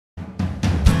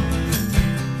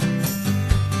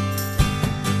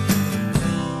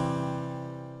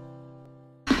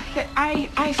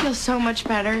I feel so much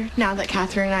better now that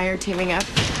Catherine and I are teaming up.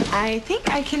 I think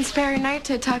I can spare a night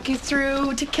to talk you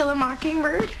through To Kill a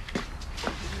Mockingbird.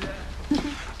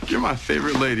 You're my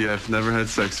favorite lady I've never had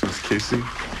sex with, Casey.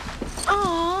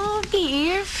 Aw,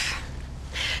 Eve.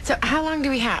 So how long do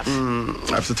we have?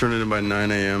 I have to turn it in by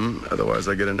 9 a.m., otherwise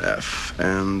I get an F.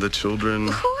 And the children...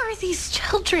 Who are these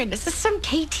children? Is this some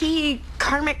KT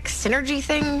karmic synergy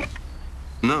thing?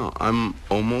 No, I'm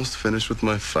almost finished with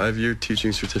my 5-year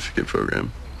teaching certificate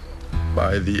program.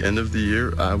 By the end of the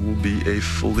year, I will be a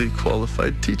fully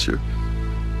qualified teacher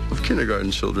of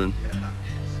kindergarten children.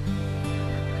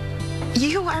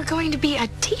 You are going to be a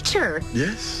teacher?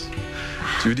 Yes.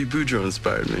 Judy Boudreaux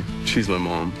inspired me. She's my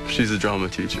mom. She's a drama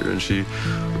teacher, and she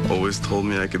always told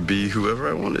me I could be whoever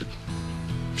I wanted.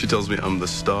 She tells me I'm the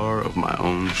star of my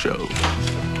own show.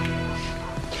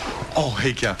 Oh,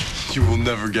 hey, Cap. You will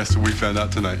never guess what we found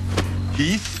out tonight.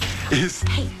 Heath is...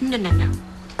 Hey, no.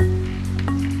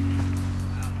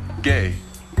 Gay.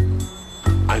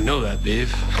 I know that,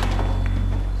 Beef.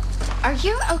 Are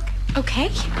you okay?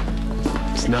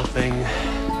 It's nothing.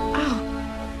 Oh.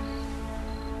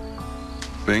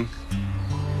 Bing?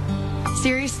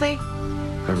 Seriously?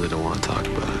 I really don't want to talk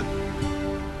about it.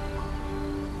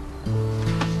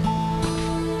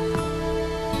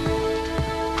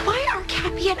 Why are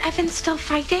Cappie and Evan still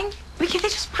fighting? I mean, can't they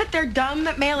just put their dumb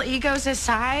male egos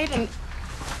aside and...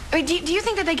 I mean, do you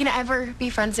think that they can ever be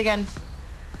friends again?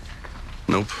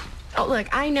 Nope. Oh, look,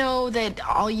 I know that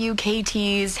all you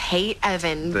KTs hate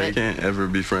Evan, They but can't ever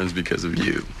be friends because of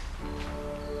you.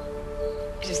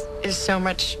 it's so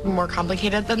much more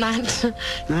complicated than that.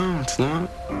 No, it's not.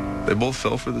 They both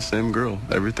fell for the same girl.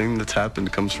 Everything that's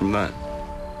happened comes from that.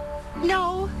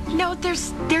 No,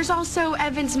 there's also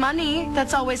Evan's money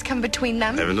that's always come between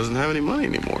them. Evan doesn't have any money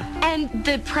anymore. And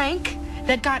the prank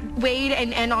that got Wade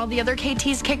and all the other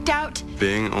KTs kicked out.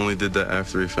 Bing only did that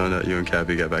after he found out you and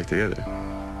Cappie got back together.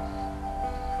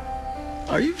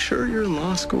 Are you sure you're in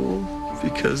law school?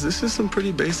 Because this is some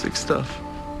pretty basic stuff.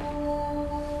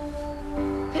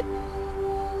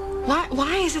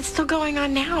 Why is it still going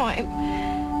on now?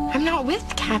 I'm not with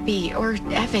Cappie or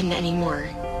Evan anymore.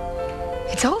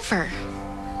 It's over.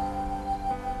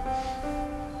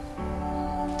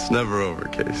 It's never over,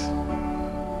 Case.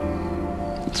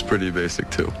 It's pretty basic,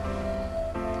 too.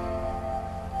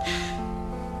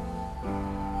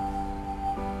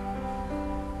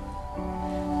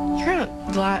 You're a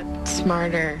lot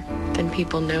smarter than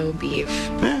people know, Beef.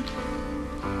 Yeah.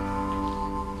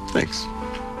 Thanks.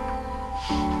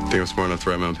 Think I'm smart enough to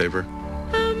write my own paper?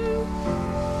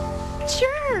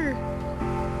 Sure.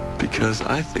 Because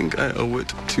I think I owe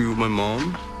it to my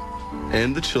mom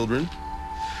and the children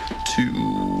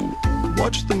to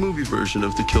watch the movie version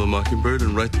of To Kill a Mockingbird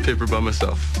and write the paper by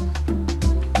myself.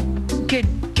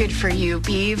 Good for you,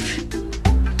 Beef.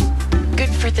 Good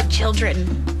for the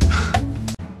children.